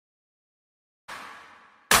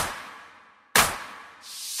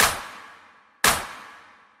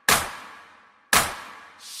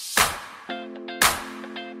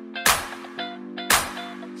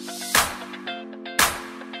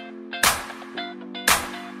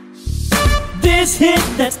This hit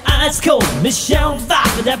that's ice cold, Michelle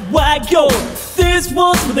vibe with that white gold. This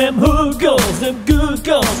one's for them hood girls, them good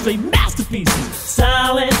girls, straight masterpieces.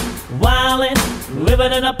 Silent, wildin',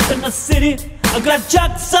 living it up in the city. I got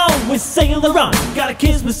chucks on with Sailor on. Gotta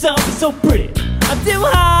kiss myself, it's so pretty. I'm too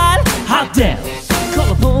hot, hot damn.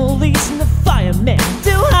 Call the police and the fireman. I'm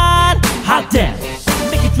too hot, hot damn.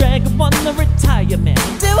 Make a dragon wanna retire, man.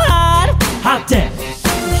 I'm too hot, hot damn.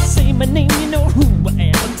 Say my name, you know who I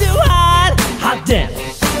am. I'm too hot, hot damn.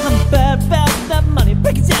 I'm bad about that money,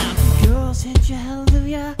 break it down. Girls hit you,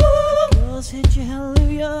 hallelujah. Girls hit you,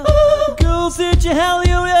 hallelujah. Girls hit you,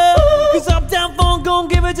 hallelujah. Cause Uptown Funk gon'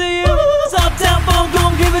 give it to you. Cause Uptown Funk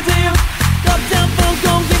gon' give it to you. Uptown Funk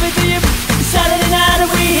gon' give it to you. Saturday night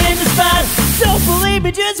and we hit the spot. Don't believe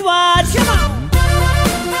me, just watch. Come on.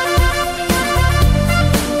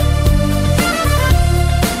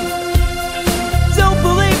 Don't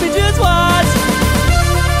believe me, just watch.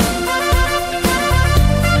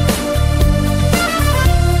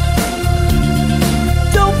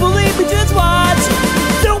 Don't believe me, just watch.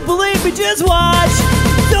 Don't believe me, just watch.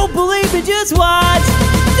 Don't believe me, just watch.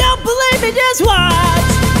 Don't believe me, just watch.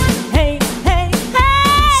 Hey, hey,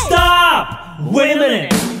 hey! Stop! Wait a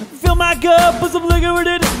minute. Fill my cup, put some liquor in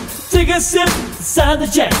it. Take a sip, sign the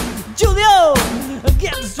check. Julio,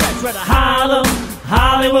 get the stretch right to Harlem,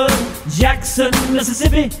 Hollywood, Jackson,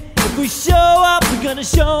 Mississippi. If we show up, we're gonna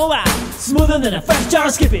show out. Smoother than a fresh jar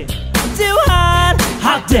of Skippy. Too hot,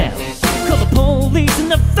 hot damn. Call the police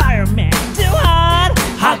and the fireman. Too hot,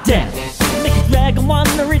 hot damn. Make a dragon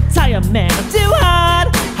wanna retire, man. I'm too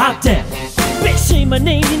hot, hot damn. Bitch, say my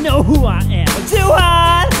name, you know who I am. I'm too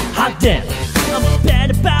hot, hot damn. I'm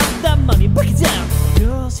bad about that money, break it down.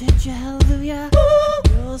 Girls hit you, hallelujah.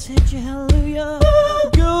 Girls hit you, hallelujah.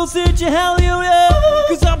 Girls hit you, hallelujah.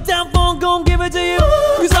 Cause Uptown Funk gon' give it to you.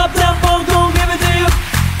 Cause Uptown Funk gon' give it to you.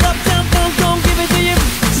 Uptown Funk gon' give it to you.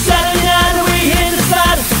 Saturday night and we hit the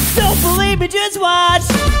spot. Don't believe me, just watch.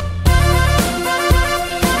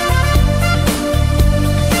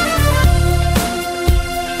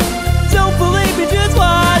 Don't believe me, just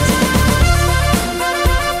watch.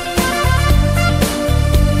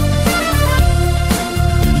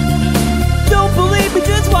 Don't believe me,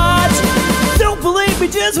 just watch. Don't believe me,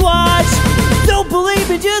 just watch. Don't believe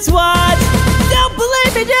me, just watch. Don't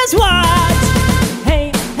believe me, just watch.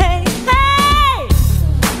 Hey, hey, hey!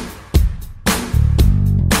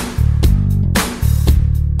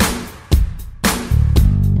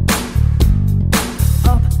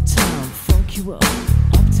 Uptown funk you up.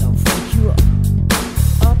 Uptown funk you up.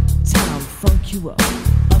 Uptown funk you up.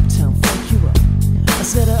 Uptown funk you up. I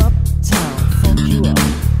said uptown funk you up.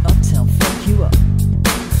 Uptown funk you up.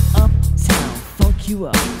 Uptown funk you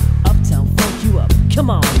up. Uptown funk you up. Come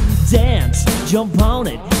on, dance, jump on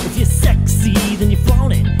it. If you're sexy, then you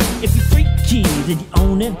flaunt it. If you're freaky, then you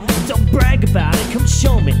own it. Don't brag about it, come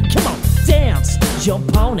show me. Come on, dance,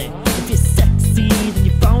 jump on it. If you're sexy, then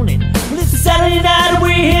you flaunt it. Well, it's a Saturday night and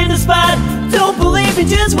we hit the spot. Don't believe me,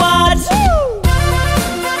 just watch. Woo!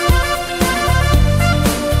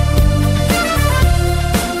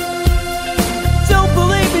 Don't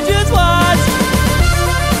believe me, just watch.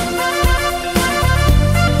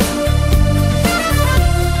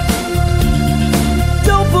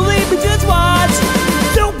 Don't believe me, just watch.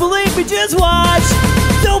 Don't believe me, just watch.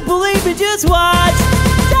 Don't believe me, just watch.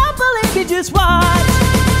 Don't believe me, just watch.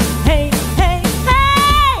 Hey, hey,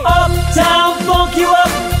 hey! Uptown funk you up.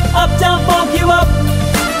 Uptown funk you up.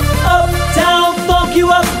 Uptown funk you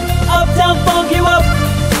up. Uptown funk you up.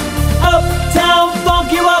 Uptown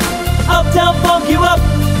funk you up. Uptown funk you up.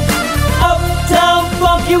 Uptown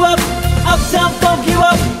funk you up. Uptown funk you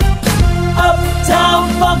up. Uptown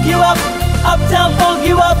funk you up. Uptown funk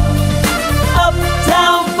you up.